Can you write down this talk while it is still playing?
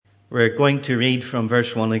We're going to read from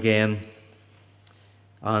verse 1 again,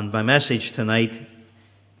 and my message tonight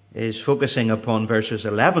is focusing upon verses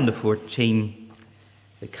 11 to 14,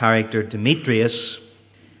 the character Demetrius,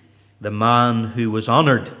 the man who was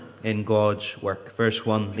honoured in God's work. Verse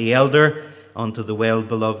 1, the elder unto the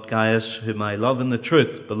well-beloved Gaius, whom I love in the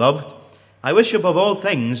truth. Beloved, I wish above all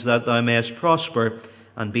things that thou mayest prosper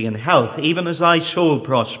and be in health, even as thy soul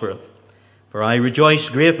prospereth. For I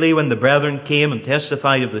rejoiced greatly when the brethren came and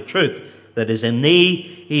testified of the truth that is in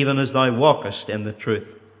thee, even as thou walkest in the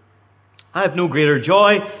truth. I have no greater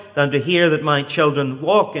joy than to hear that my children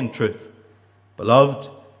walk in truth. Beloved,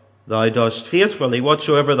 thou dost faithfully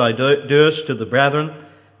whatsoever thou doest to the brethren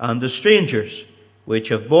and the strangers, which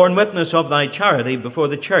have borne witness of thy charity before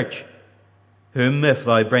the church, whom if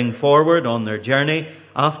thou bring forward on their journey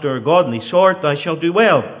after a godly sort, thou shalt do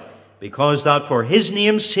well, because that for his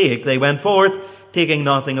name's sake they went forth, taking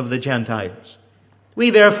nothing of the Gentiles. We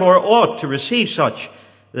therefore ought to receive such,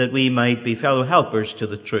 that we might be fellow helpers to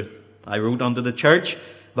the truth. I wrote unto the church,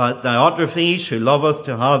 but Diotrepehes, who loveth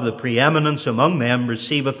to have the preeminence among them,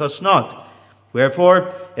 receiveth us not.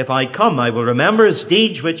 Wherefore, if I come, I will remember his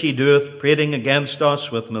deeds which he doeth, prating against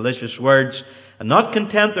us with malicious words, and not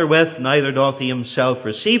content therewith, neither doth he himself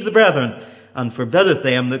receive the brethren, and forbiddeth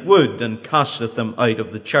them that would, and casteth them out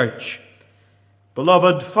of the church.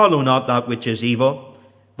 Beloved, follow not that which is evil,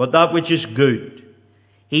 but that which is good.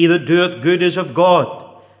 He that doeth good is of God,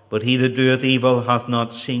 but he that doeth evil hath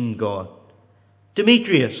not seen God.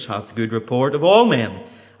 Demetrius hath good report of all men,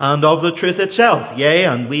 and of the truth itself. Yea,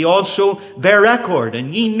 and we also bear record,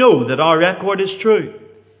 and ye know that our record is true.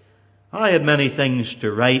 I had many things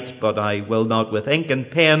to write, but I will not with ink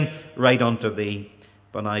and pen write unto thee.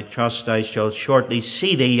 But I trust I shall shortly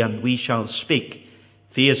see thee, and we shall speak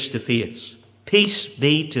face to face. Peace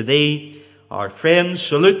be to thee. Our friends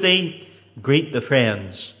salute thee. Greet the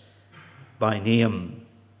friends by name.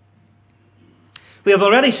 We have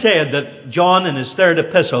already said that John, in his third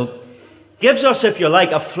epistle, gives us, if you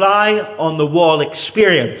like, a fly-on-the-wall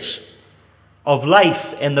experience of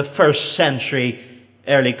life in the first century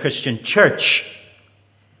early Christian church.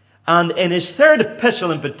 And in his third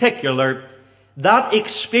epistle in particular, that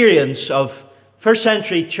experience of first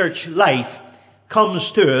century church life comes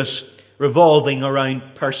to us revolving around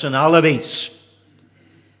personalities.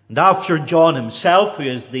 And after John himself, who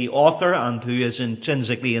is the author and who is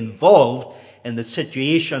intrinsically involved in the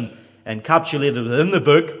situation encapsulated within the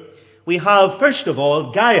book, we have, first of all,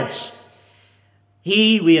 Gaius.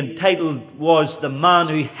 He, we entitled, was the man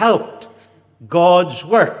who helped God's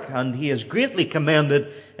work, and he is greatly commended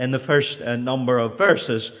in the first number of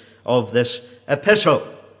verses of this epistle.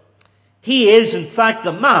 He is, in fact,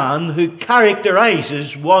 the man who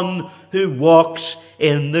characterizes one who walks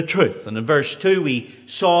in the truth. And in verse 2, we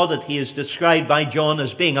saw that he is described by John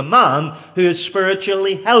as being a man who is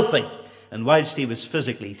spiritually healthy. And whilst he was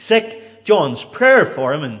physically sick, John's prayer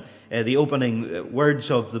for him in the opening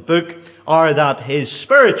words of the book are that his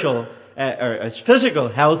spiritual or his physical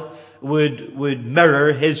health would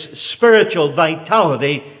mirror his spiritual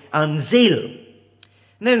vitality and zeal.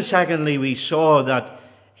 And then secondly, we saw that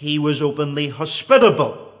he was openly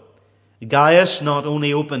hospitable. Gaius not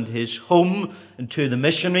only opened his home to the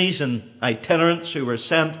missionaries and itinerants who were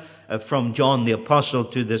sent from John the Apostle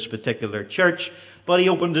to this particular church, but he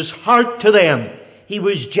opened his heart to them. He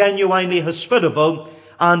was genuinely hospitable,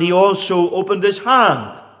 and he also opened his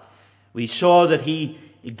hand. We saw that he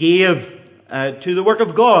gave to the work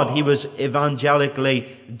of God. He was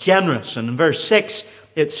evangelically generous. And in verse 6,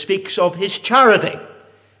 it speaks of his charity.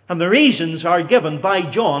 And the reasons are given by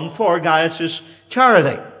John for Gaius'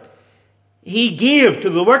 charity. He gave to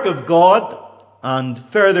the work of God and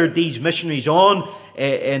furthered these missionaries on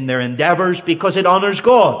in their endeavors because it honors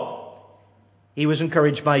God. He was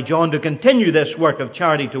encouraged by John to continue this work of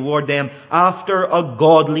charity toward them after a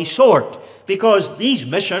godly sort, because these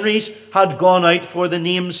missionaries had gone out for the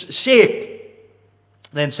name's sake.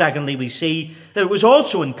 Then secondly, we see that it was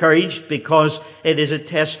also encouraged because it is a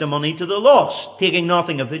testimony to the lost, taking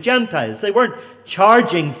nothing of the Gentiles. They weren't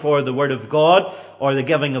charging for the word of God or the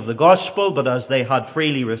giving of the gospel, but as they had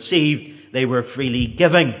freely received, they were freely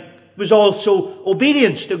giving. It was also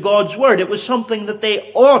obedience to God's word. It was something that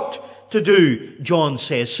they ought to do, John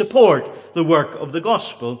says, support the work of the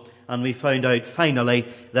gospel. And we found out finally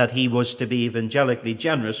that he was to be evangelically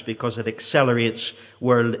generous because it accelerates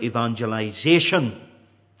world evangelization.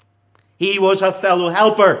 He was a fellow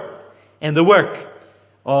helper in the work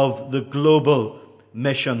of the global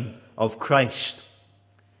mission of Christ.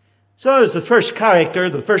 So that was the first character,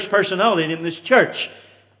 the first personality in this church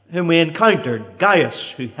whom we encountered,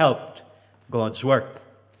 Gaius, who helped God's work.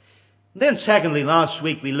 Then secondly, last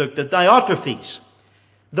week we looked at Diotrepehes,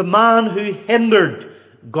 the man who hindered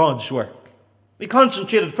God's work. We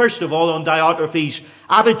concentrated first of all on Diotrepehes'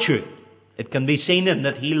 attitude. It can be seen in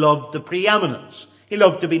that he loved the preeminence. He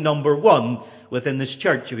loved to be number one within this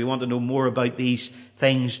church. If you want to know more about these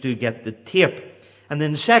things, do get the tape. And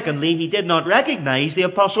then secondly, he did not recognize the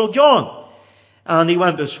Apostle John. And he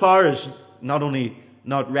went as far as not only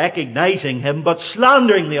not recognizing him, but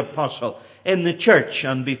slandering the apostle in the church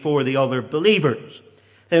and before the other believers.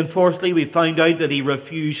 Then fourthly, we found out that he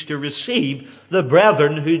refused to receive the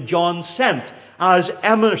brethren who John sent as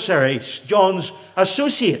emissaries, John's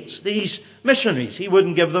associates, these missionaries. He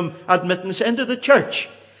wouldn't give them admittance into the church.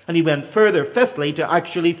 And he went further, fifthly, to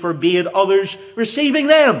actually forbid others receiving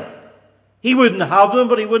them. He wouldn't have them,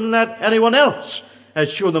 but he wouldn't let anyone else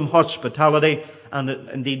show them hospitality. And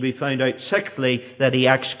indeed we found out, sixthly, that he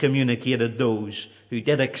excommunicated those who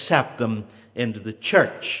did accept them into the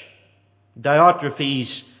church.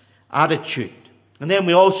 Diotrepehes' attitude. And then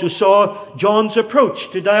we also saw John's approach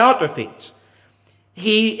to Diotrepehes.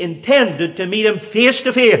 He intended to meet him face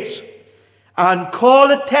to face and call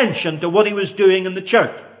attention to what he was doing in the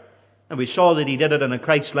church. And we saw that he did it in a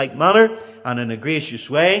Christ-like manner and in a gracious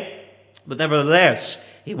way. But nevertheless,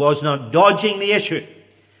 he was not dodging the issue.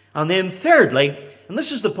 And then thirdly, and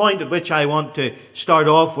this is the point at which I want to start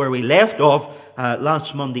off where we left off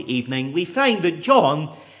last Monday evening, we find that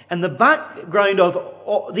John, in the background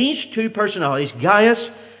of these two personalities,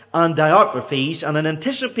 Gaius and Diotrepehes, and in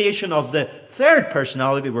anticipation of the third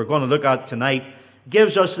personality we're going to look at tonight,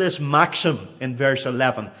 gives us this maxim in verse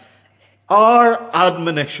 11. Our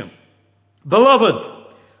admonition. Beloved,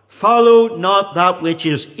 follow not that which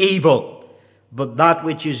is evil, but that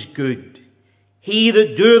which is good. He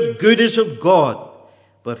that doeth good is of God,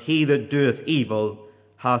 but he that doeth evil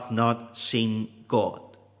hath not seen God.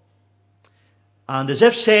 And as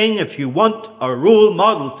if saying, if you want a role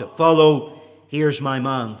model to follow, here's my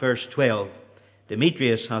man, verse 12.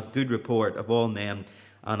 Demetrius hath good report of all men,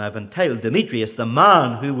 and I've entitled Demetrius, the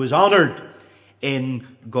man who was honoured in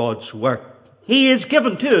God's work. He is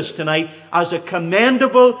given to us tonight as a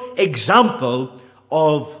commendable example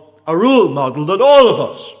of a role model that all of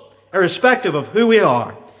us, irrespective of who we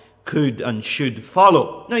are, could and should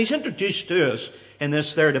follow. Now, he's introduced to us in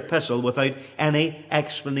this third epistle without any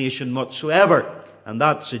explanation whatsoever. And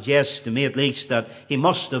that suggests to me at least that he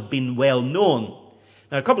must have been well known.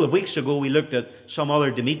 Now, a couple of weeks ago, we looked at some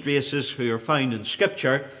other Demetriuses who are found in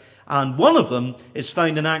Scripture. And one of them is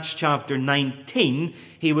found in Acts chapter 19.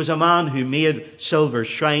 He was a man who made silver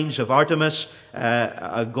shrines of Artemis,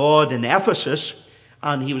 a god in Ephesus.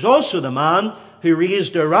 And he was also the man who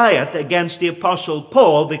raised a riot against the Apostle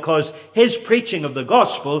Paul because his preaching of the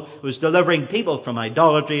gospel was delivering people from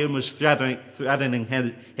idolatry and was threatening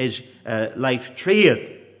his life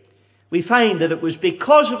trade. We find that it was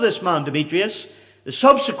because of this man, Demetrius, the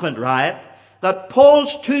subsequent riot, that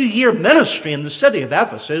Paul's 2-year ministry in the city of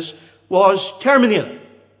Ephesus was terminated.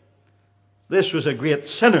 This was a great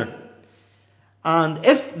sinner. And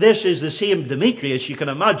if this is the same Demetrius, you can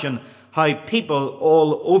imagine how people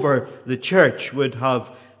all over the church would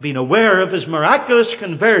have been aware of his miraculous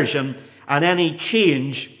conversion and any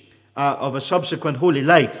change of a subsequent holy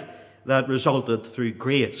life that resulted through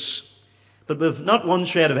grace. But we've not one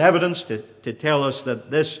shred of evidence to tell us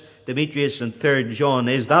that this Demetrius in 3 John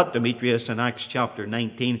is that Demetrius in Acts chapter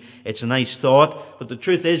 19. It's a nice thought, but the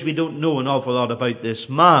truth is we don't know an awful lot about this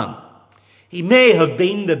man. He may have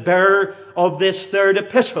been the bearer of this third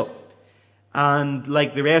epistle. And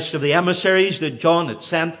like the rest of the emissaries that John had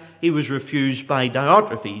sent, he was refused by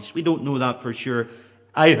Diotrepehes. We don't know that for sure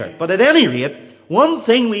either. But at any rate, one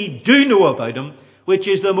thing we do know about him, which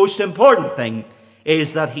is the most important thing,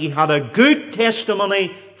 is that he had a good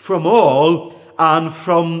testimony from all and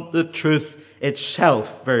from the truth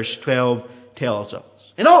itself, verse 12 tells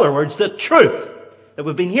us. In other words, the truth that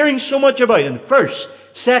we've been hearing so much about in 1st,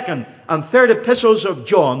 2nd, and 3rd epistles of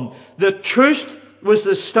John, the truth was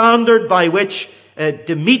the standard by which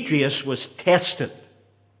Demetrius was tested.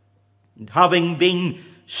 And having been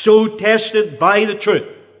so tested by the truth,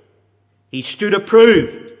 he stood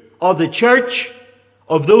approved of the church,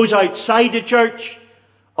 of those outside the church,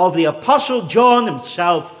 of the Apostle John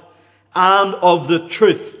himself, and of the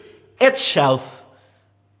truth itself.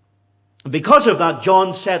 And because of that,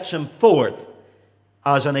 John sets him forth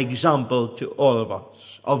as an example to all of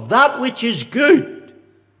us of that which is good,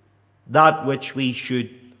 that which we should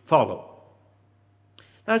follow.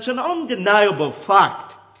 Now, it's an undeniable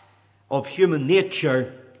fact of human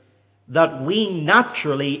nature that we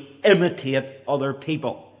naturally imitate other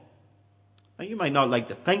people. Now, you might not like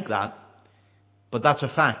to think that, but that's a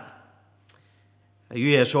fact. A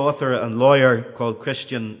U.S. author and lawyer called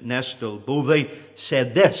Christian Nestle Bovey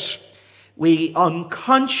said this: "We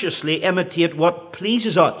unconsciously imitate what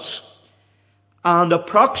pleases us and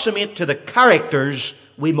approximate to the characters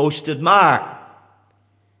we most admire."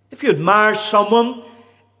 If you admire someone,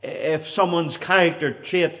 if someone's character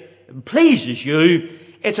trait pleases you,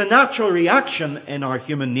 it's a natural reaction in our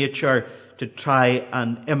human nature to try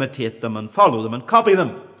and imitate them and follow them and copy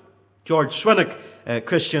them. George Swinnock, a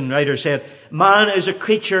Christian writer, said, "Man is a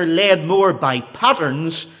creature led more by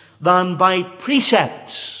patterns than by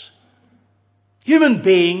precepts." Human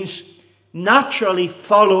beings naturally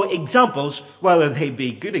follow examples, whether they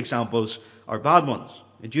be good examples or bad ones.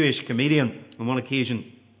 A Jewish comedian on one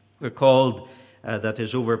occasion recalled that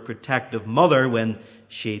his overprotective mother, when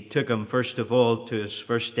she took him first of all to his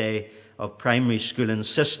first day of primary school,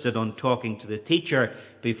 insisted on talking to the teacher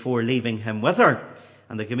before leaving him with her.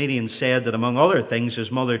 And the comedian said that, among other things,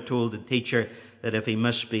 his mother told the teacher that if he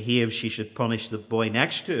misbehaved, she should punish the boy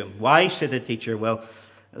next to him. "Why?" said the teacher. "Well,"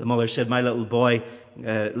 the mother said, "my little boy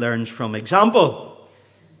learns from example."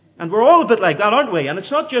 And we're all a bit like that, aren't we? And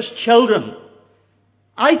it's not just children.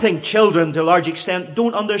 I think children, to a large extent,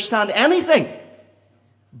 don't understand anything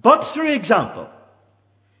but through example.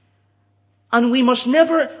 And we must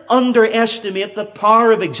never underestimate the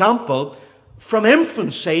power of example from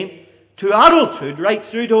infancy to adulthood, right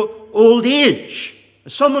through to old age.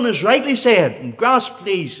 As someone has rightly said, and grasp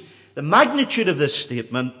please the magnitude of this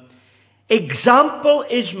statement, example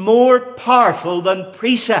is more powerful than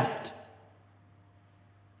precept.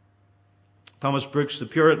 Thomas Brooks, the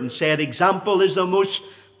Puritan, said, "Example is the most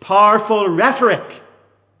powerful rhetoric."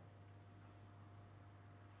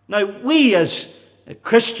 Now, we as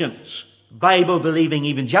Christians, Bible-believing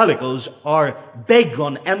evangelicals, are big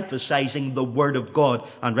on emphasizing the Word of God,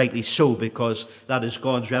 and rightly so, because that is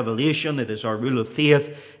God's revelation. It is our rule of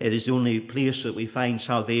faith. It is the only place that we find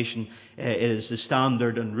salvation. It is the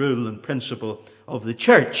standard and rule and principle of the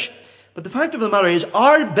church. But the fact of the matter is,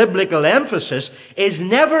 our biblical emphasis is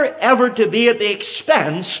never ever to be at the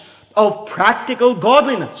expense of practical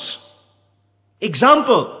godliness.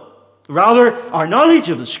 Example. Rather, our knowledge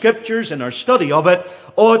of the Scriptures and our study of it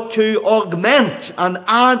ought to augment and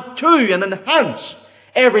add to and enhance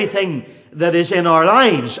everything that is in our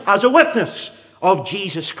lives as a witness of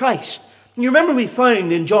Jesus Christ. You remember we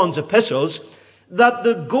found in John's epistles that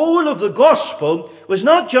the goal of the gospel was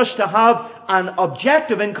not just to have an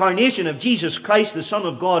objective incarnation of Jesus Christ, the Son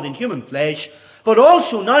of God in human flesh, but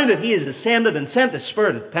also, now that he has ascended and sent the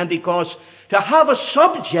Spirit at Pentecost, to have a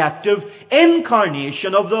subjective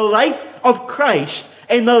incarnation of the life of Christ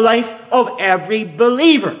in the life of every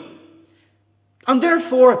believer. And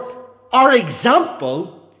therefore, our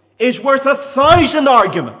example is worth 1,000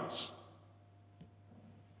 arguments.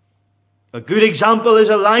 A good example is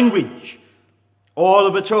a language all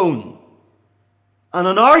of its own, and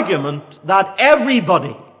an argument that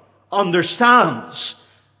everybody understands,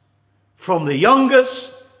 from the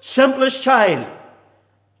youngest, simplest child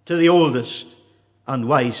to the oldest and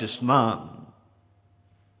wisest man.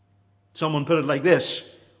 Someone put it like this: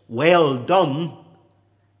 well done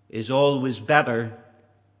is always better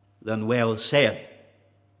than well said.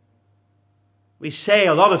 We say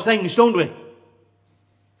a lot of things, don't we?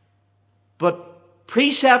 But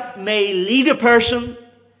precept may lead a person,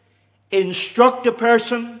 instruct a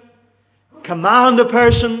person, command a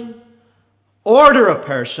person, order a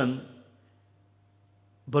person,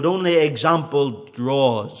 but only example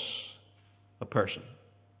draws a person.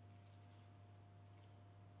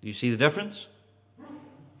 Do you see the difference?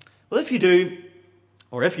 Well, if you do,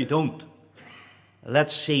 or if you don't,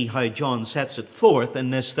 let's see how John sets it forth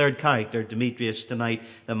in this third character, Demetrius, tonight,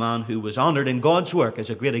 the man who was honored in God's work as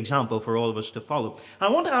a great example for all of us to follow. And I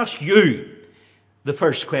want to ask you the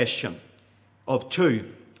first question of two.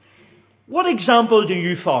 What example do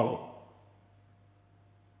you follow?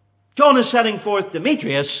 John is setting forth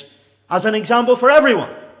Demetrius as an example for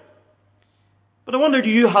everyone. But I wonder, do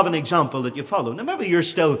you have an example that you follow? Now, maybe you're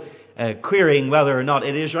still querying whether or not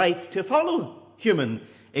it is right to follow human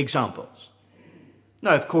examples.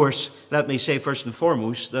 Now, of course, let me say first and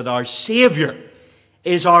foremost that our Savior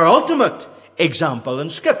is our ultimate example,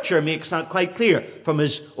 and Scripture makes that quite clear from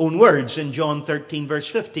his own words. In John 13, verse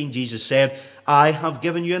 15, Jesus said, "I have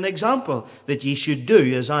given you an example that ye should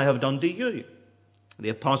do as I have done to you." The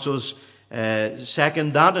apostles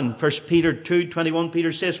second that. In 1 Peter 2:21,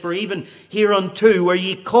 Peter says, "For even hereunto were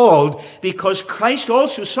ye called, because Christ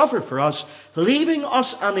also suffered for us, leaving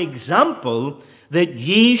us an example that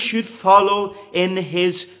ye should follow in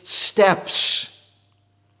his steps."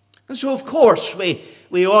 And so, of course,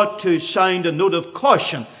 we ought to sound a note of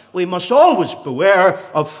caution we must always beware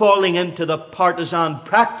of falling into the partisan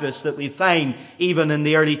practice that we find even in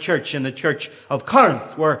the early church, in the church of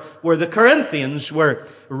Corinth, where the Corinthians were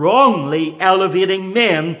wrongly elevating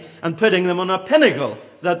men and putting them on a pinnacle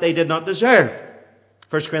that they did not deserve.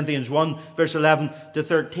 1 Corinthians 1, verse 11 to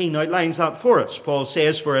 13 outlines that for us. Paul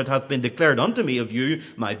says, "For it hath been declared unto me of you,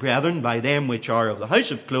 my brethren, by them which are of the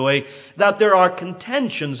house of Chloe, that there are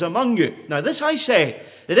contentions among you. Now this I say,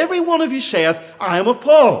 that every one of you saith, I am of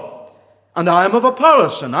Paul, and I am of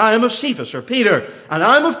Apollos, and I am of Cephas," or Peter, "and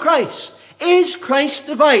I am of Christ. Is Christ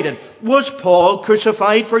divided? Was Paul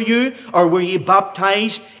crucified for you, or were ye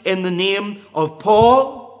baptized in the name of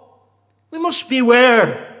Paul?" We must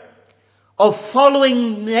beware of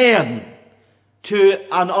following men to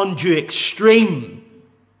an undue extreme.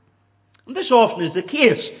 And this often is the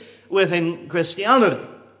case within Christianity.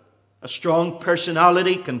 A strong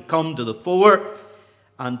personality can come to the fore,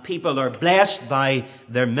 and people are blessed by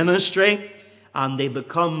their ministry, and they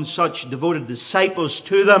become such devoted disciples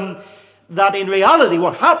to them, that in reality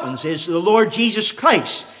what happens is the Lord Jesus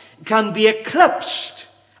Christ can be eclipsed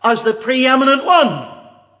as the preeminent one.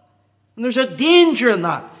 And there's a danger in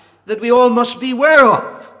that we all must be aware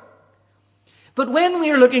of. But when we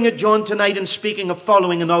are looking at John tonight and speaking of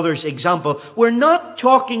following another's example, we're not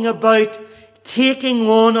talking about taking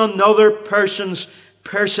on another person's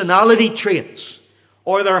personality traits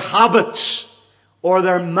or their habits or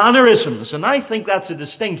their mannerisms. And I think that's a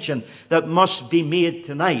distinction that must be made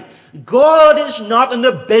tonight. God is not in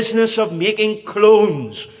the business of making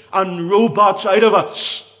clones and robots out of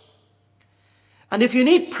us. And if you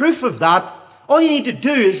need proof of that, all you need to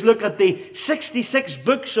do is look at the 66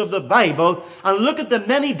 books of the Bible and look at the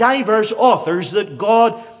many diverse authors that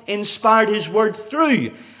God inspired His Word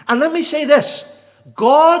through. And let me say this: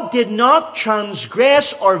 God did not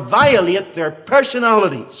transgress or violate their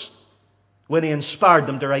personalities when He inspired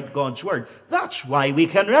them to write God's Word. That's why we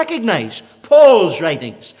can recognize Paul's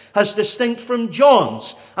writings as distinct from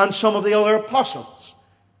John's and some of the other apostles.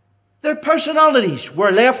 Their personalities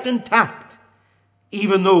were left intact,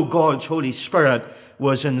 even though God's Holy Spirit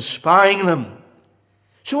was inspiring them.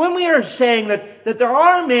 So when we are saying that there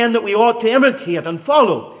are men that we ought to imitate and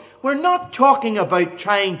follow, we're not talking about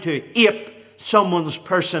trying to ape someone's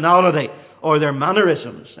personality or their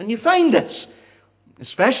mannerisms. And you find this,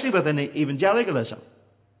 especially within evangelicalism.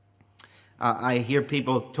 I hear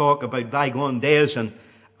people talk about bygone days, and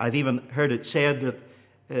I've even heard it said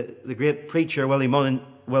that the great preacher Willie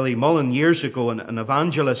Mullen years ago, an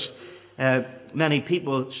evangelist, many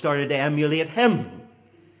people started to emulate him.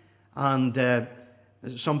 And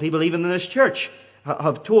some people, even in this church,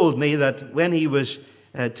 have told me that when he was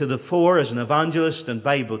to the fore as an evangelist and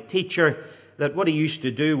Bible teacher, that what he used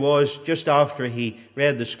to do was, just after he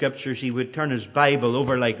read the scriptures, he would turn his Bible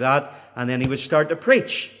over like that, and then he would start to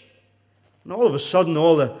preach. And all of a sudden,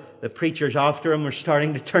 all the preachers after him were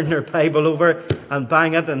starting to turn their Bible over and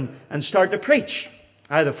bang it and start to preach.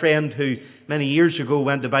 I had a friend who many years ago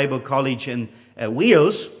went to Bible college in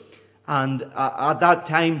Wales, and at that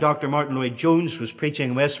time Dr. Martin Lloyd-Jones was preaching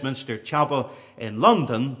in Westminster Chapel in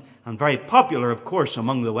London, and very popular, of course,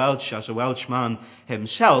 among the Welsh as a Welshman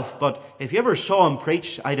himself. But if you ever saw him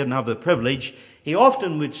preach, I didn't have the privilege, he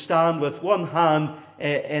often would stand with one hand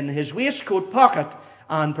in his waistcoat pocket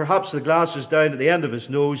and perhaps the glasses down at the end of his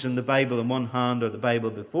nose and the Bible in one hand or the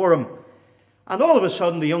Bible before him. And all of a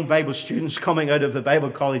sudden, the young Bible students coming out of the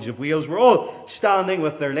Bible College of Wales were all standing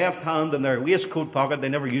with their left hand in their waistcoat pocket. They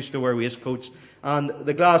never used to wear waistcoats. And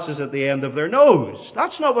the glasses at the end of their nose.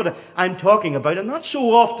 That's not what I'm talking about. And that's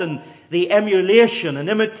so often the emulation and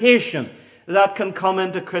imitation that can come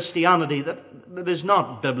into Christianity that is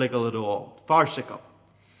not biblical at all. Farcical.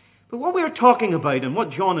 But what we're talking about, and what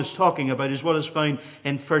John is talking about, is what is found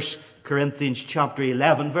in 1 Corinthians chapter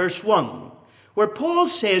 11, verse 1. Where Paul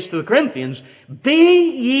says to the Corinthians, "Be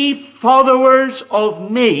ye followers of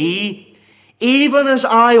me, even as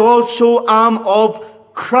I also am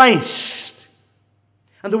of Christ."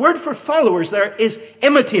 And the word for followers there is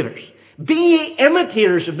imitators. Be ye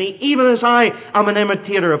imitators of me, even as I am an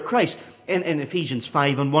imitator of Christ. In Ephesians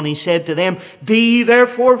 5:1, he said to them, "Be ye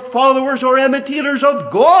therefore followers or imitators of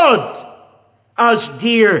God, as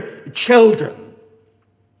dear children."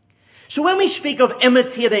 So when we speak of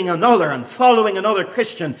imitating another and following another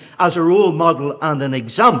Christian as a role model and an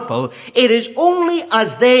example, it is only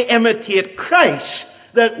as they imitate Christ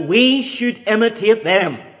that we should imitate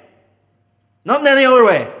them. Not in any other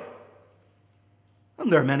way.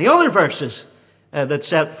 And there are many other verses that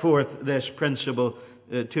set forth this principle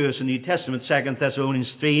to us in the New Testament. 2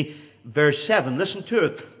 Thessalonians 3, verse 7. Listen to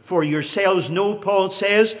it. "For yourselves know," Paul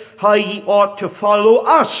says, "how ye ought to follow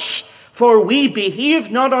us, For we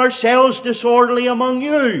behave not ourselves disorderly among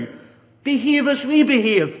you. Behave as we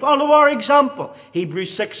behave. Follow our example.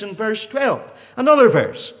 Hebrews 6 and verse 12. Another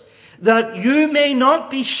verse. That you may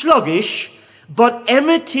not be sluggish, but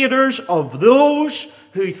imitators of those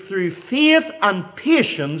who through faith and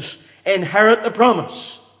patience inherit the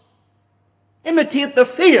promise. Imitate the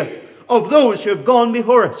faith of those who have gone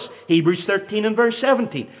before us. Hebrews 13 and verse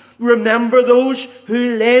 17. Remember those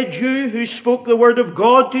who led you, who spoke the word of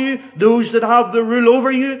God to you, those that have the rule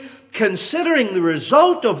over you. Considering the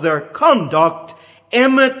result of their conduct,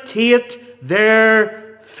 imitate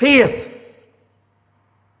their faith.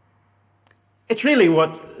 It's really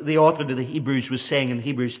what the author to the Hebrews was saying in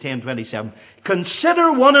Hebrews 10:27.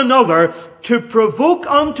 Consider one another to provoke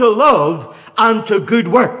unto love and to good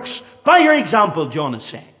works. By your example, John is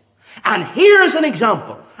saying. And here is an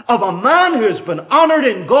example of a man who has been honored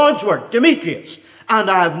in God's work, Demetrius. And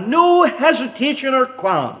I have no hesitation or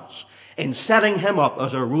qualms in setting him up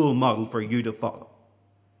as a role model for you to follow.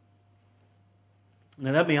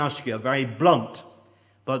 Now let me ask you a very blunt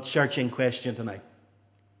but searching question tonight.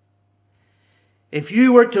 If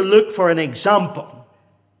you were to look for an example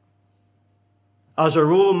as a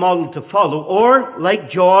role model to follow, or like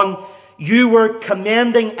John, you were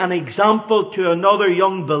commending an example to another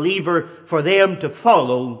young believer for them to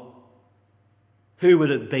follow, who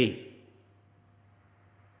would it be?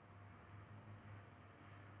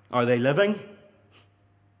 Are they living?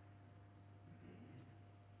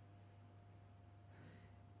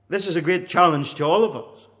 This is a great challenge to all of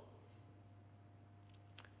us.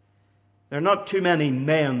 There are not too many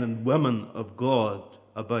men and women of God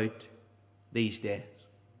about these days.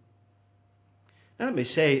 Now, let me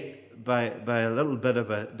say, by a little bit of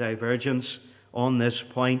a divergence on this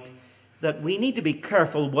point, that we need to be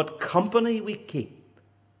careful what company we keep.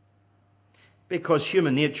 Because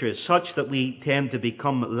human nature is such that we tend to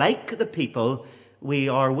become like the people we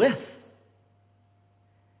are with.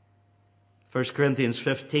 1 Corinthians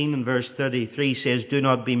 15 and verse 33 says, do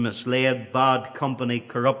not be misled. Bad company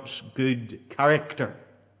corrupts good character.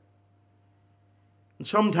 And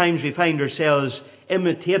sometimes we find ourselves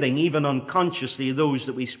imitating, even unconsciously, those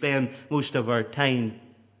that we spend most of our time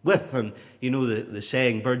with. And you know the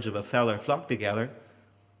saying, birds of a feather flock together.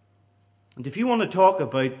 And if you want to talk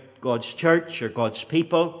about God's church or God's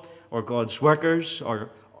people or God's workers or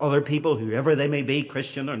other people, whoever they may be,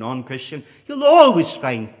 Christian or non-Christian, you'll always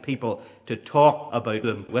find people to talk about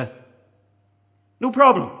them with. No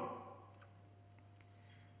problem.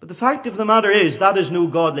 But the fact of the matter is, that is no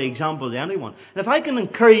godly example to anyone. And if I can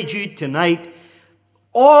encourage you tonight,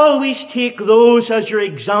 always take those as your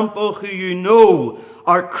example who you know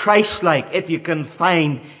are Christ-like, if you can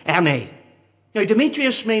find any. Now,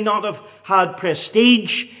 Demetrius may not have had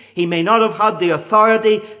prestige. He may not have had the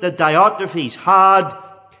authority that Diotrepehes had.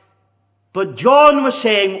 But John was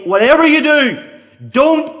saying, whatever you do,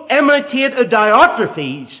 don't imitate a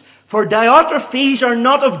Diotrepehes, for Diotrepehes are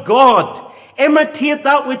not of God. Imitate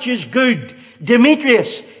that which is good.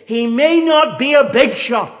 Demetrius, he may not be a big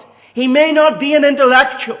shot. He may not be an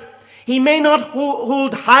intellectual. He may not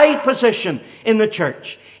hold high position in the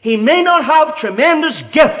church. He may not have tremendous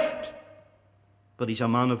gift, but he's a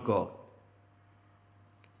man of God.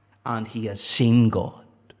 And he has seen God.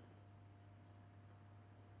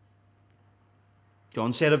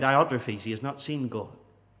 John said of Diotrepehes, he has not seen God.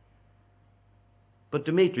 But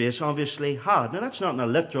Demetrius obviously had. Now that's not in a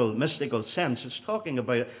literal, mystical sense. It's talking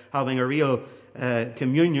about having a real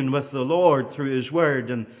communion with the Lord through His Word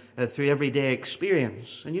and through everyday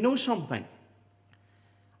experience. And you know something?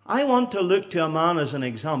 I want to look to a man as an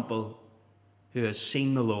example who has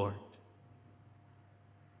seen the Lord.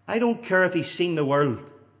 I don't care if he's seen the world.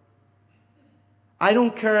 I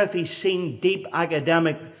don't care if he's seen deep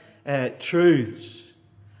academic truths,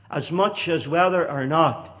 as much as whether or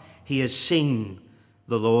not he has seen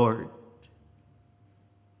the Lord.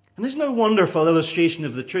 And isn't that a wonderful illustration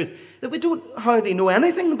of the truth? That we don't hardly know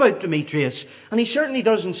anything about Demetrius, and he certainly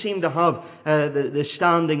doesn't seem to have the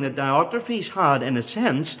standing that Diotrepehes had in a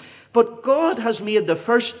sense. But God has made the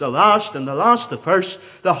first the last, and the last the first.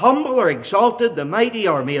 The humble are exalted, the mighty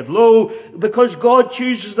are made low, because God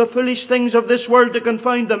chooses the foolish things of this world to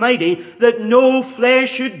confound the mighty, that no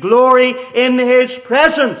flesh should glory in His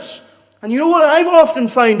presence. And you know what I've often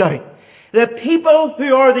found out? The people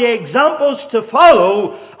who are the examples to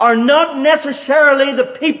follow are not necessarily the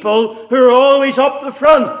people who are always up the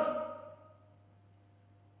front.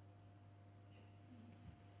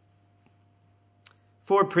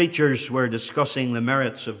 Four preachers were discussing the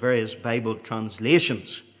merits of various Bible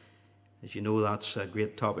translations. As you know, that's a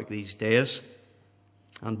great topic these days.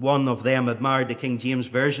 And one of them admired the King James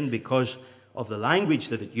Version because of the language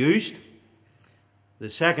that it used. The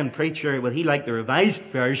second preacher, well, he liked the Revised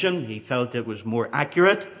Version. He felt it was more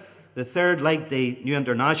accurate. The third liked the New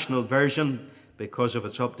International Version because of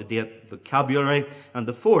its up-to-date vocabulary. And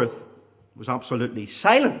the fourth was absolutely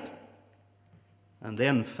silent. And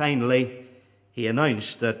then finally, he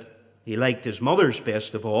announced that he liked his mother's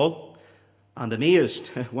best of all. And amazed,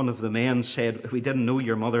 one of the men said, "We didn't know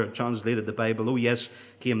your mother had translated the Bible." "Oh yes,"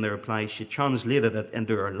 came the reply. "She translated it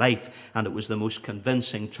into her life, and it was the most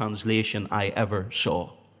convincing translation I ever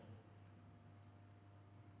saw."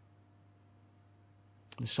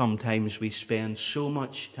 Sometimes we spend so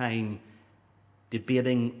much time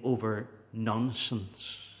debating over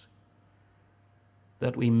nonsense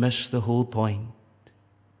that we miss the whole point.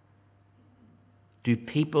 Do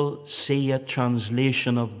people see a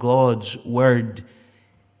translation of God's Word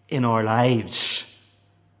in our lives?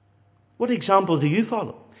 What example do you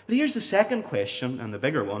follow? But here's the second question, and the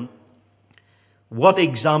bigger one. What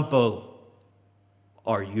example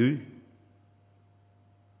are you?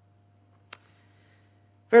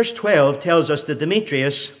 Verse 12 tells us that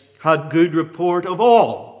Demetrius had good report of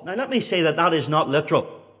all. Now let me say that is not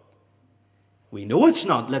literal. We know it's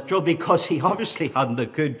not literal because he obviously hadn't a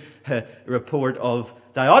good report of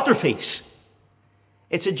Diotrepehes.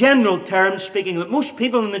 It's a general term speaking that most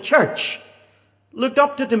people in the church looked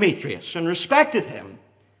up to Demetrius and respected him.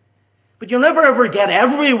 But you'll never ever get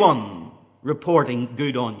everyone reporting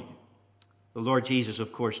good on you. The Lord Jesus,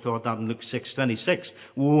 of course, taught that in Luke 6:26.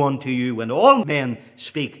 "Woe unto you when all men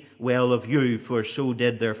speak well of you, for so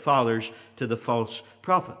did their fathers to the false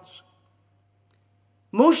prophets."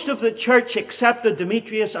 Most of the church accepted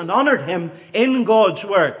Demetrius and honored him in God's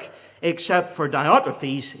work, except for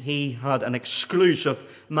Diotrepehes. He had an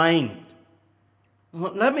exclusive mind.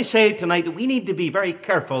 Let me say tonight that we need to be very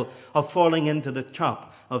careful of falling into the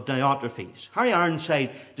trap of Diotrepehes. Harry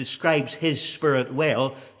Ironside describes his spirit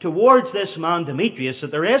well towards this man Demetrius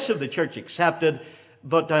that the rest of the church accepted,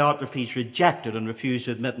 but Diotrepehes rejected and refused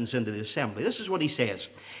admittance into the assembly. This is what he says.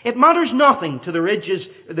 "It matters nothing to the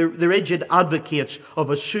rigid advocates of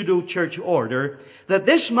a pseudo-church order that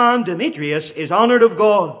this man Demetrius is honored of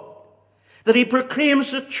God, that he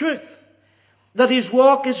proclaims the truth, that his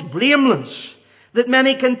walk is blameless, that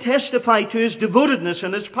many can testify to his devotedness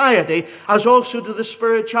and his piety, as also to the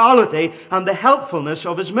spirituality and the helpfulness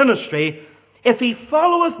of his ministry. If he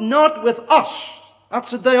followeth not with us,"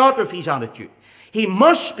 that's the Diotrepehes attitude, "he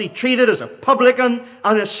must be treated as a publican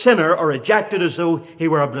and a sinner, or rejected as though he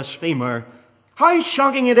were a blasphemer." How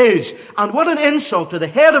shocking it is, and what an insult to the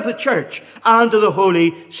head of the church and to the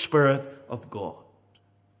Holy Spirit of God.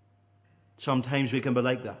 Sometimes we can be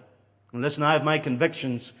like that. And listen, I have my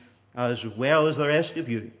convictions as well as the rest of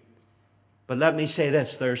you. But let me say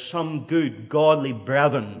this, there are some good, godly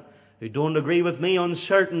brethren who don't agree with me on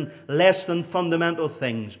certain less than fundamental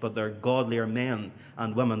things, but they're godlier men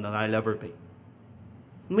and women than I'll ever be.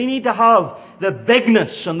 We need to have the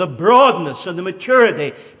bigness and the broadness and the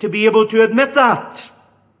maturity to be able to admit that.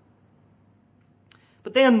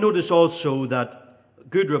 But then notice also that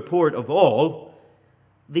good report of all,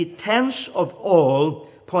 the tense of all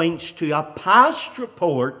points to a past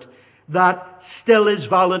report that still is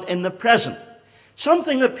valid in the present.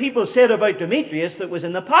 Something that people said about Demetrius that was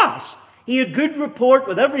in the past. He had good report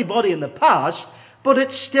with everybody in the past, but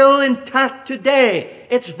it's still intact today.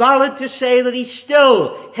 It's valid to say that he's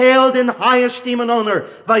still held in high esteem and honor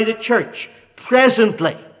by the church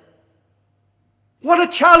presently. What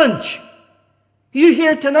a challenge! You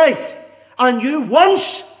here tonight, and you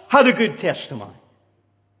once had a good testimony.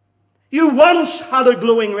 You once had a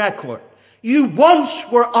glowing record. You once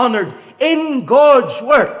were honored in God's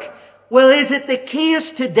work. Well, is it the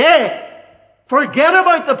case today? Forget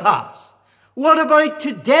about the past. What about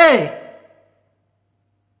today?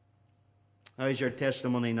 How's your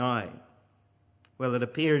testimony now? Well, it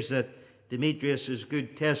appears that Demetrius'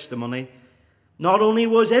 good testimony not only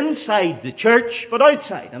was inside the church, but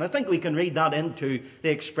outside. And I think we can read that into the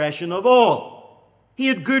expression of all. He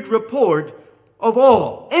had good report of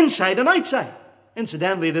all, inside and outside.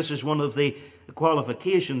 Incidentally, this is one of the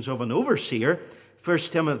qualifications of an overseer.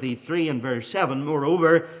 1 Timothy 3 and verse 7,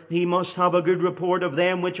 "Moreover, he must have a good report of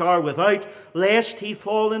them which are without, lest he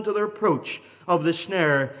fall into the reproach of the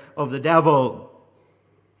snare of the devil."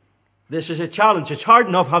 This is a challenge. It's hard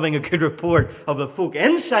enough having a good report of the folk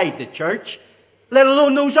inside the church, let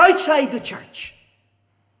alone those outside the church.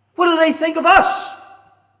 What do they think of us?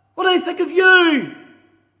 What do they think of you?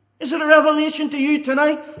 Is it a revelation to you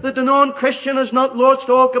tonight that the non-Christian has not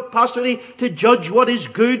lost all capacity to judge what is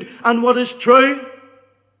good and what is true?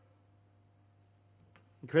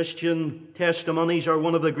 Christian testimonies are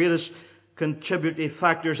one of the greatest contributory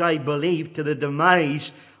factors, I believe, to the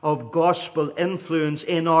demise of gospel influence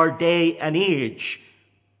in our day and age.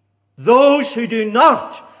 Those who do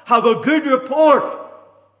not have a good report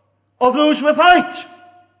of those without.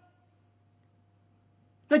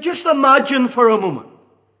 Now just imagine for a moment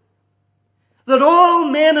that all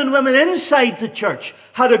men and women inside the church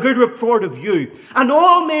had a good report of you, and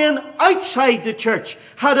all men outside the church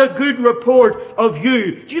had a good report of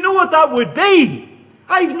you. Do you know what that would be?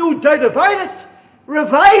 I've no doubt about it.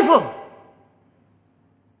 Revival.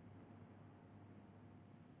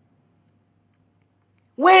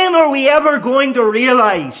 When are we ever going to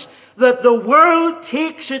realize that the world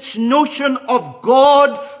takes its notion of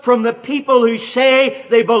God from the people who say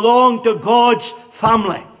they belong to God's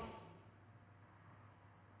family?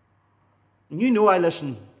 And you know I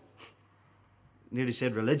listen, nearly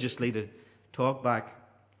said religiously, to talk back.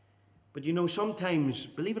 But you know, sometimes,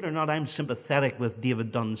 believe it or not, I'm sympathetic with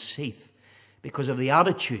David Dunseith because of the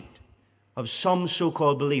attitude of some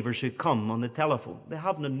so-called believers who come on the telephone. They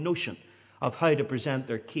haven't a notion of how to present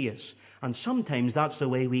their case. And sometimes that's the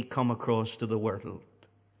way we come across to the world.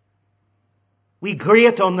 We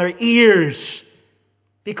grate on their ears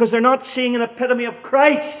because they're not seeing an epitome of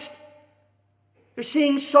Christ. They're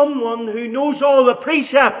seeing someone who knows all the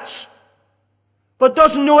precepts but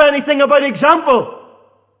doesn't know anything about example.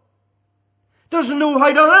 Doesn't know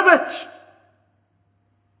how to live it.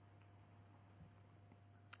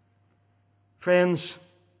 Friends,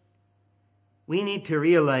 we need to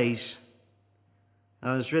realize,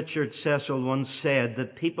 as Richard Cecil once said,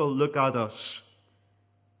 that people look at us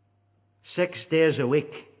 6 days a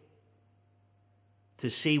week to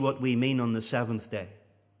see what we mean on the seventh day.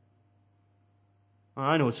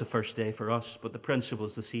 I know it's the first day for us, but the principle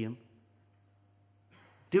is the same.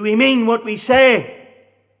 Do we mean what we say?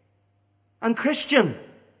 And Christian,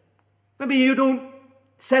 maybe you don't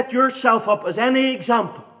set yourself up as any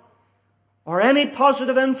example or any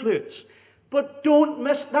positive influence. But don't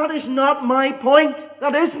miss, that is not my point.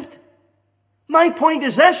 That isn't. My point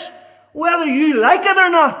is this: whether you like it or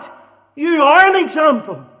not, you are an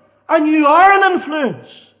example and you are an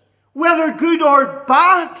influence, whether good or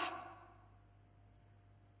bad.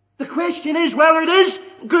 The question is whether it is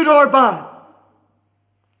good or bad.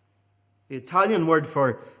 The Italian word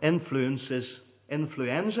for influence is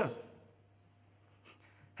influenza.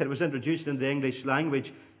 It was introduced into the English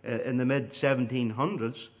language in the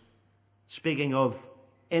mid-1700s, speaking of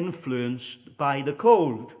influenced by the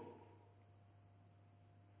cold.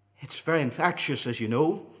 It's very infectious, as you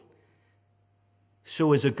know.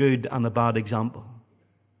 So is a good and a bad example.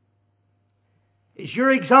 Is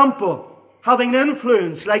your example having an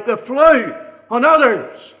influence like the flu on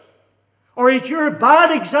others? Or is your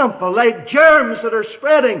bad example like germs that are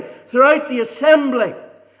spreading throughout the assembly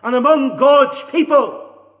and among God's people?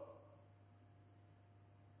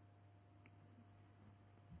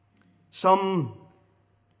 Some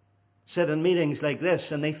sit in meetings like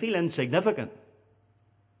this and they feel insignificant.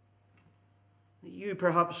 You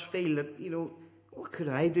perhaps feel that, what could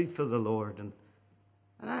I do for the Lord? And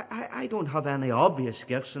I don't have any obvious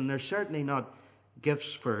gifts, and there's certainly not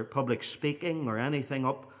gifts for public speaking or anything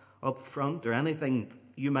up front or anything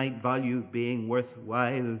you might value being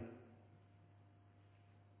worthwhile.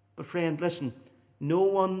 But friend, listen, no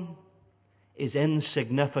one is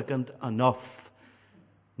insignificant enough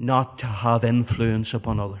not to have influence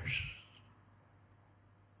upon others.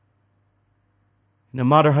 No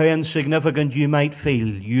matter how insignificant you might feel,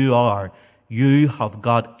 you have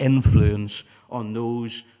got influence on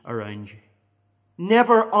those around you.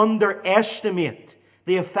 Never underestimate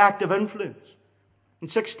the effect of influence. In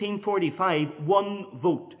 1645, one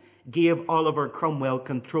vote gave Oliver Cromwell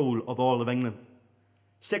control of all of England.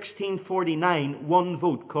 1649, one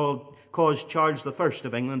vote caused Charles I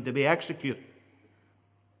of England to be executed.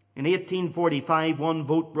 In 1845, one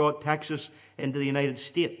vote brought Texas into the United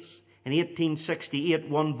States. In 1868,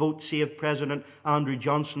 one vote saved President Andrew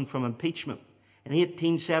Johnson from impeachment. In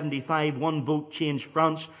 1875, one vote changed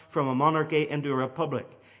France from a monarchy into a republic.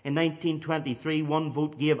 In 1923, one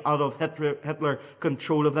vote gave Adolf Hitler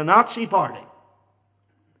control of the Nazi Party.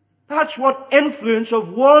 That's what influence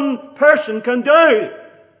of one person can do.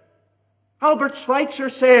 Albert Schweitzer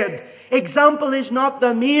said, example is not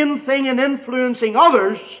the main thing in influencing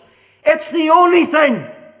others, it's the only thing.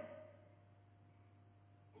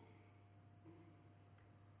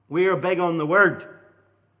 We are big on the word,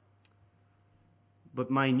 but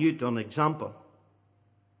minute on example.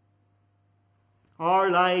 Our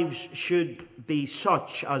lives should be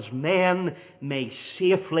such as men may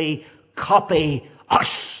safely copy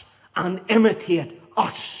us and imitate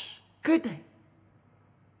us. Could they?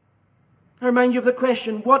 I remind you of the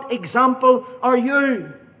question, what example are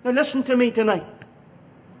you? Now listen to me tonight.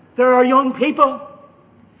 There are young people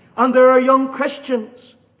and there are young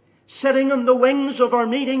Christians sitting on the wings of our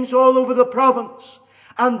meetings all over the province,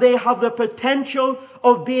 and they have the potential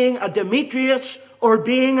of being a Demetrius or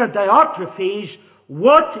being a Diotrepehes.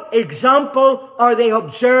 What example are they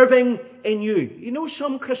observing in you? You know,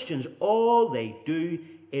 some Christians, all they do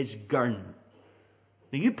is gurn.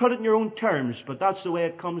 Now, you put it in your own terms, but that's the way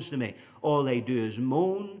it comes to me. All they do is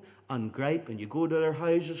moan and gripe, and you go to their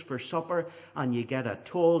houses for supper, and you get a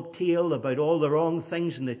tall tale about all the wrong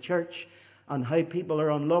things in the church, and how people are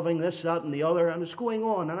unloving, this, that, and the other, and it's going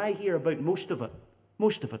on, and I hear about most of it.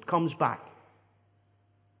 Most of it comes back,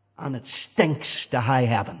 and it stinks to high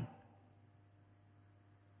heaven.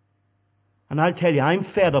 And I'll tell you, I'm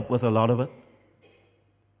fed up with a lot of it.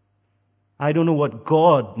 I don't know what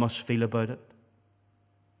God must feel about it.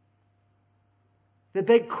 The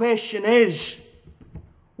big question is,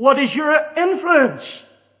 what is your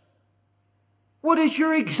influence? What is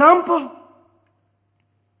your example?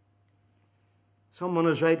 Someone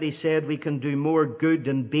has rightly said we can do more good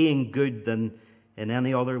in being good than in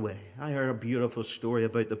any other way. I heard a beautiful story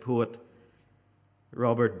about the poet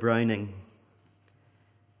Robert Browning.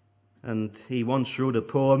 And he once wrote a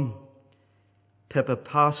poem, Pippa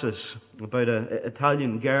Passes, about an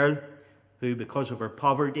Italian girl who, because of her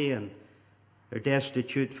poverty and her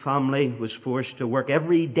destitute family, was forced to work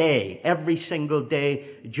every day, every single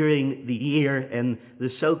day during the year in the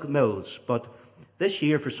silk mills. But this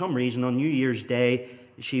year, for some reason, on New Year's Day,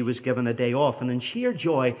 she was given a day off. And in sheer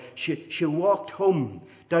joy, she walked home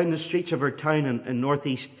down the streets of her town in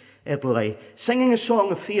northeast Italy, singing a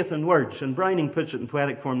song of faith and words. And Browning puts it in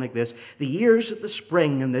poetic form like this: the years at the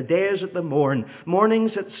spring and the days at the morn,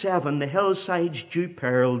 mornings at 7, the hillsides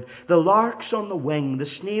dew-pearled, the larks on the wing, the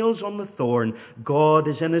snails on the thorn, God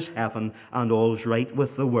is in his heaven and all's right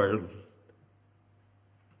with the world.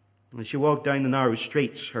 As she walked down the narrow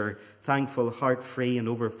streets, her thankful heart free and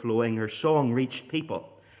overflowing, her song reached people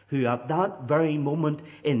who at that very moment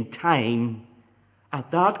in time,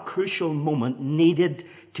 at that crucial moment, needed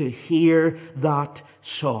to hear that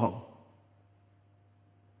song.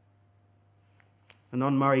 An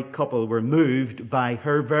unmarried couple were moved by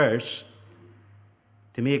her verse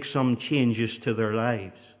to make some changes to their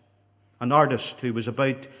lives. An artist who was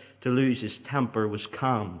about to lose his temper was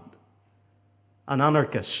calmed. An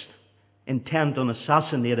anarchist intent on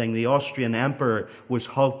assassinating the Austrian emperor was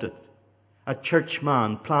halted. A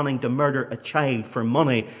churchman planning to murder a child for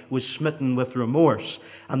money was smitten with remorse.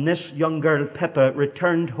 And this young girl, Pippa,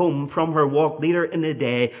 returned home from her walk later in the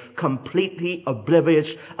day, completely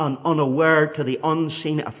oblivious and unaware to the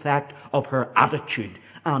unseen effect of her attitude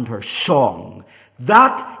and her song.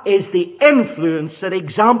 That is the influence that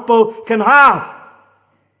example can have.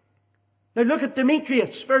 Now look at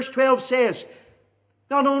Demetrius. Verse 12 says,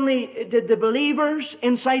 not only did the believers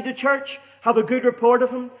inside the church have a good report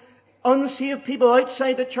of him, unsaved people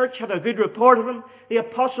outside the church had a good report of him. The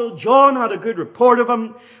Apostle John had a good report of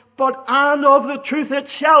him. And of the truth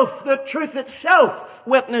itself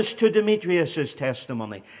witnessed to Demetrius'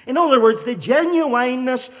 testimony. In other words, the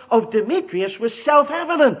genuineness of Demetrius was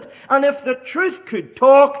self-evident. And if the truth could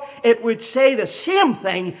talk, it would say the same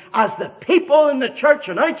thing as the people in the church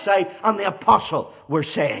and outside and the apostle were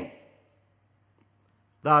saying.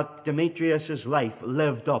 That Demetrius' life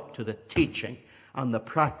lived up to the teaching and the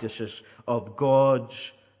practices of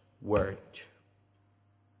God's Word.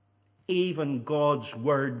 Even God's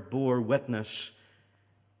Word bore witness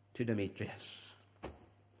to Demetrius.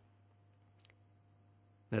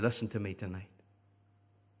 Now listen to me tonight.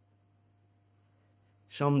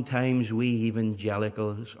 Sometimes we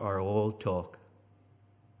evangelicals are all talk.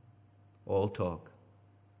 All talk.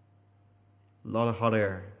 A lot of hot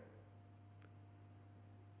air.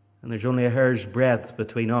 And there's only a hair's breadth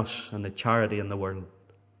between us and the charity in the world.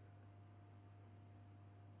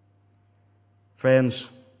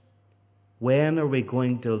 Friends, when are we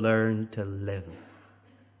going to learn to live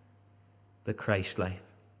the Christ life?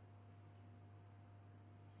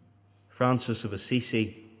 Francis of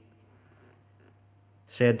Assisi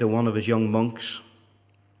said to one of his young monks,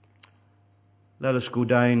 "Let us go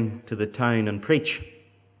down to the town and preach."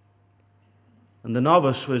 And the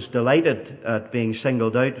novice was delighted at being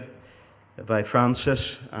singled out by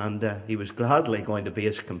Francis, and he was gladly going to be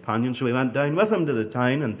his companion. So he went down with him to the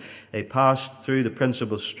town, and they passed through the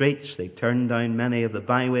principal streets. They turned down many of the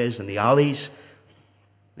byways and the alleys.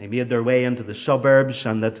 They made their way into the suburbs,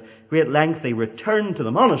 and at great length they returned to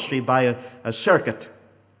the monastery by a circuit.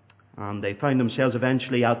 And they found themselves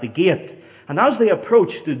eventually at the gate. And as they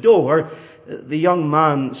approached the door, the young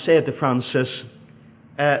man said to Francis,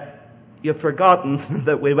 you've forgotten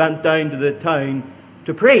that we went down to the town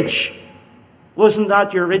to preach. Wasn't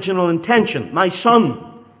that your original intention? My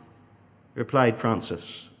son, replied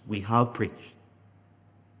Francis, we have preached.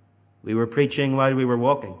 We were preaching while we were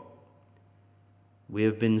walking. We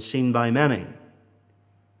have been seen by many.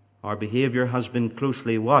 Our behavior has been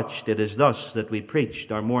closely watched. It is thus that we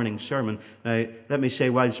preached our morning sermon. Now, let me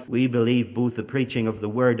say, whilst we believe both the preaching of the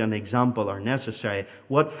word and example are necessary,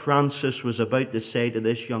 what Francis was about to say to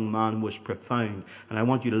this young man was profound, and I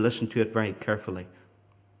want you to listen to it very carefully.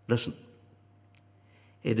 Listen.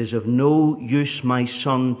 It is of no use, my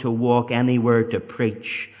son, to walk anywhere to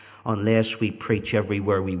preach unless we preach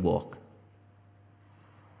everywhere we walk.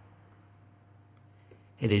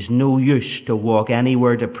 It is no use to walk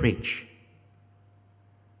anywhere to preach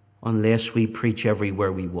unless we preach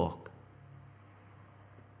everywhere we walk.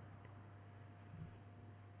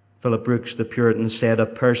 Philip Brooks, the Puritan, said, a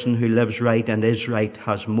person who lives right and is right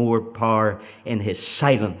has more power in his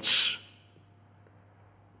silence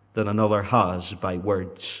than another has by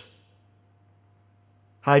words.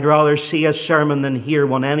 I'd rather see a sermon than hear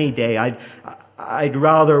one any day. I'd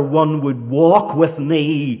rather one would walk with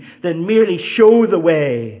me than merely show the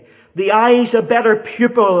way. The eye's a better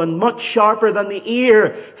pupil and much sharper than the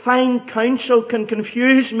ear. Fine counsel can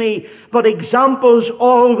confuse me, but example's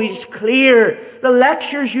always clear. The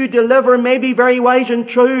lectures you deliver may be very wise and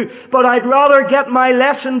true, but I'd rather get my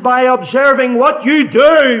lesson by observing what you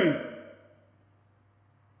do.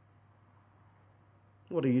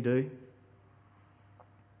 What do you do?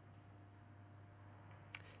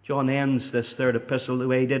 John ends this third epistle the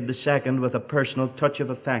way he did the second, with a personal touch of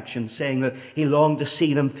affection, saying that he longed to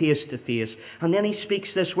see them face to face. And then he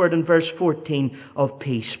speaks this word in verse 14 of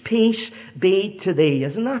peace. Peace be to thee.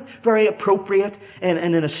 Isn't that very appropriate in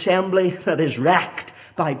an assembly that is wrecked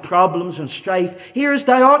by problems and strife? Here's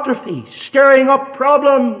Diotrepehes stirring up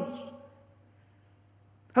problems.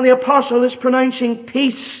 And the apostle is pronouncing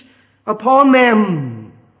peace upon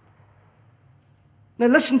them. Now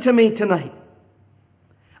listen to me tonight.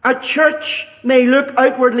 A church may look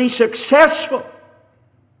outwardly successful,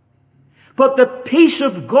 but the peace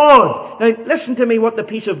of God, now listen to me what the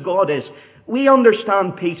peace of God is. We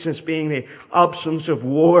understand peace as being the absence of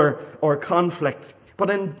war or conflict. But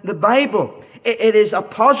in the Bible, it is a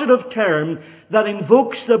positive term that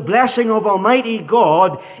invokes the blessing of Almighty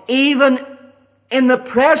God even in the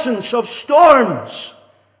presence of storms,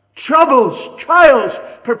 troubles, trials,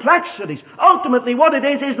 perplexities. Ultimately, what it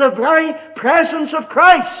is the very presence of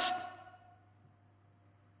Christ.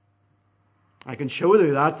 I can show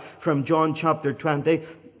you that from John chapter 20.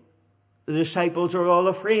 The disciples are all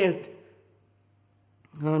afraid.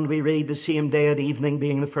 And we read the same day at evening,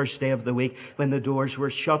 being the first day of the week, when the doors were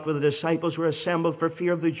shut, where the disciples were assembled for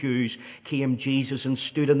fear of the Jews, came Jesus and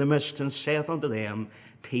stood in the midst and saith unto them,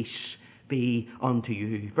 Peace be unto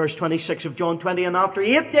you. Verse 26 of John 20, and after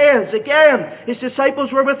 8 days, again, his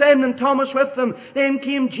disciples were within and Thomas with them. Then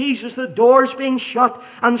came Jesus, the doors being shut,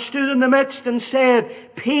 and stood in the midst and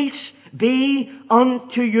said, Peace be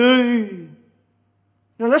unto you.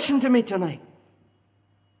 Now listen to me tonight.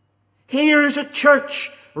 Here is a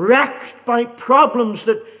church wrecked by problems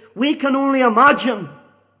that we can only imagine.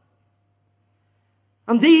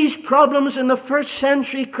 And these problems in the first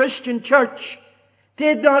century Christian church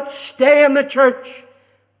did not stay in the church,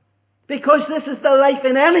 because this is the life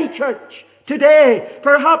in any church today.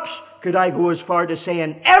 Perhaps could I go as far to say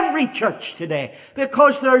in every church today,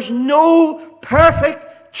 because there's no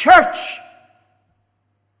perfect church.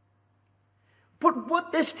 But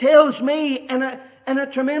what this tells me in a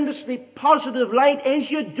tremendously positive light is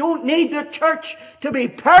you don't need the church to be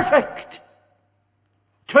perfect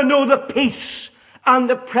to know the peace and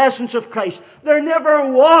the presence of Christ. There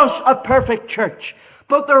never was a perfect church.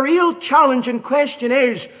 But the real challenge and question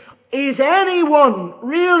is anyone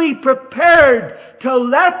really prepared to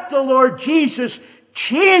let the Lord Jesus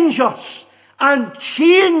change us and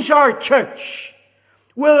change our church?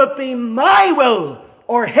 Will it be my will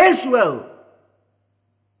or His will?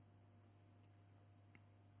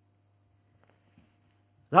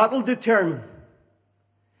 That'll determine,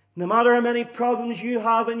 no matter how many problems you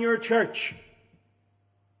have in your church,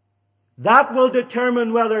 that will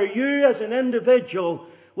determine whether you as an individual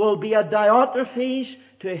will be a Diotrepehes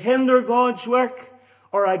to hinder God's work,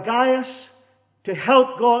 or a Gaius to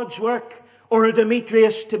help God's work, or a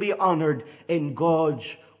Demetrius to be honored in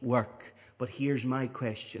God's work. But here's my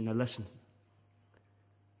question. Now listen.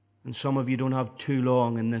 And some of you don't have too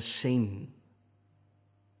long in this scene.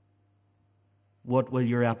 What will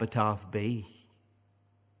your epitaph be?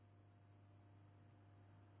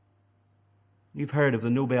 You've heard of the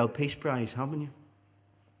Nobel Peace Prize, haven't you?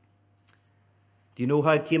 Do you know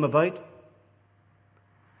how it came about?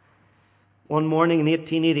 one morning in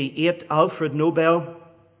 1888, Alfred Nobel,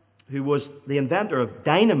 who was the inventor of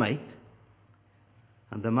dynamite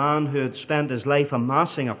and the man who had spent his life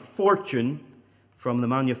amassing a fortune from the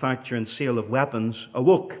manufacture and sale of weapons,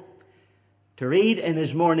 awoke to read in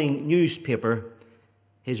his morning newspaper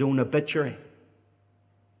his own obituary.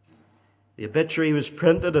 The obituary was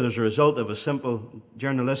printed as a result of a simple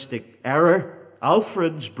journalistic error.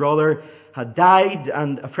 Alfred's brother had died,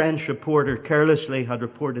 and a French reporter carelessly had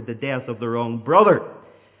reported the death of the wrong brother.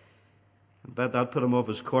 I bet that put him off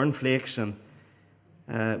his cornflakes, and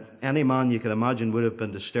any man you could imagine would have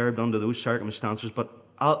been disturbed under those circumstances. But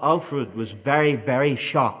Alfred was very, very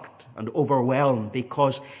shocked and overwhelmed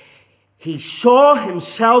because he saw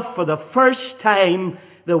himself for the first time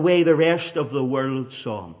the way the rest of the world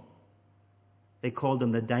saw him. They called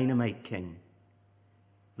him the Dynamite King,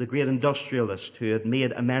 the great industrialist who had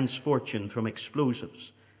made immense fortune from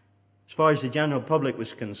explosives. As far as the general public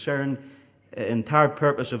was concerned, the entire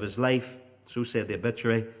purpose of his life, so said the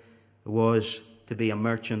obituary, was to be a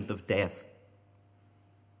merchant of death.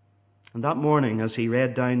 And that morning, as he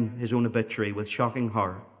read down his own obituary with shocking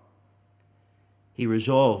horror, he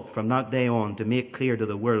resolved from that day on to make clear to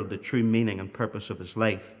the world the true meaning and purpose of his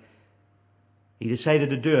life. He decided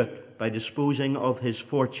to do it by disposing of his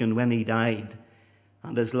fortune when he died.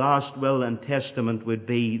 And his last will and testament would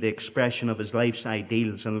be the expression of his life's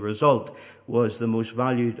ideals. And the result was the most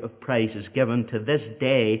valued of prizes given to this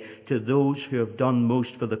day to those who have done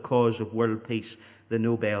most for the cause of world peace, the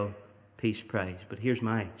Nobel Peace Prize. But here's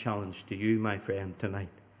my challenge to you, my friend, tonight.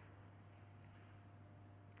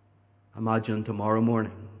 Imagine tomorrow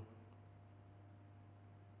morning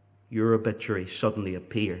your obituary suddenly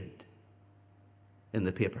appeared in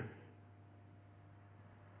the paper.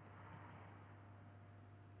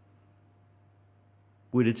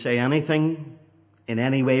 Would it say anything in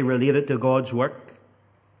any way related to God's work?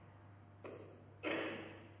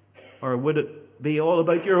 Or would it be all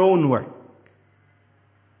about your own work,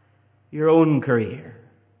 your own career,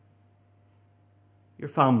 your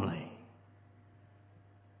family,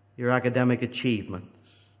 your academic achievements?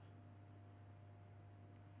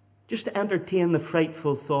 Just to entertain the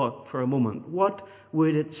frightful thought for a moment, what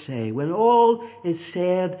would it say when all is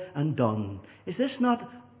said and done? Is this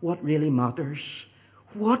not what really matters?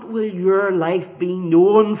 What will your life be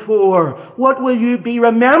known for? What will you be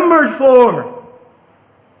remembered for?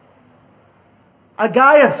 A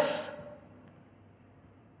Gaius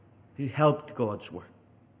who helped God's work.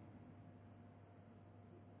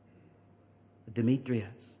 A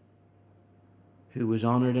Demetrius who was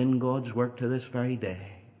honored in God's work to this very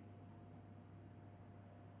day.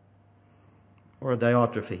 Or a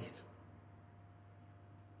Diotrepehes,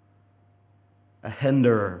 a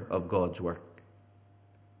hinderer of God's work.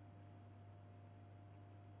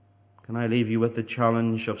 Can I leave you with the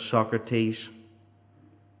challenge of Socrates,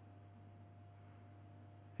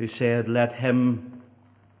 who said, "Let him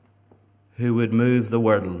who would move the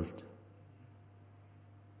world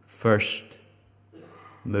first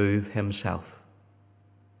move himself."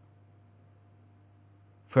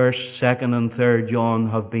 1st, 2nd, and 3rd John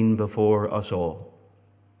have been before us all.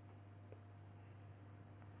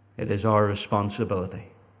 It is our responsibility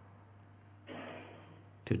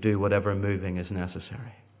to do whatever moving is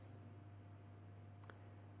necessary.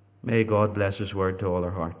 May God bless His word to all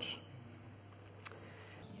our hearts.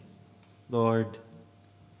 Lord,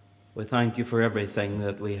 we thank You for everything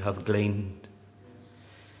that we have gleaned.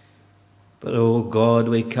 But, oh God,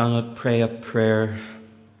 we cannot pray a prayer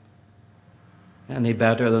any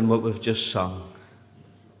better than what we've just sung.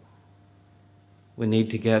 We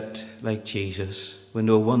need to get like Jesus. We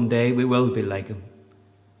know one day we will be like Him.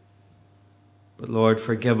 But Lord,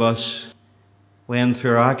 forgive us when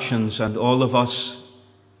through our actions, and all of us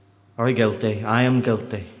are guilty, I am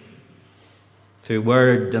guilty, through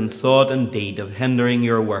word and thought and deed, of hindering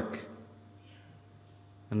Your work.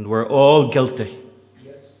 And we're all guilty.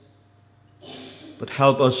 But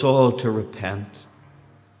help us all to repent.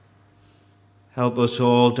 Help us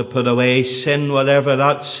all to put away sin, whatever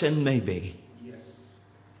that sin may be.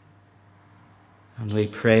 And we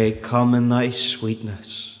pray, come in Thy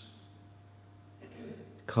sweetness.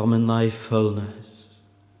 Come in Thy fullness.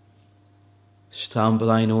 Stamp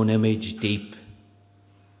Thine own image deep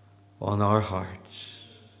on our hearts,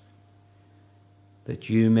 that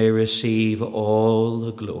You may receive all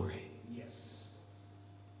the glory.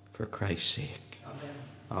 For Christ's sake. Amen.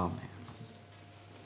 Amen.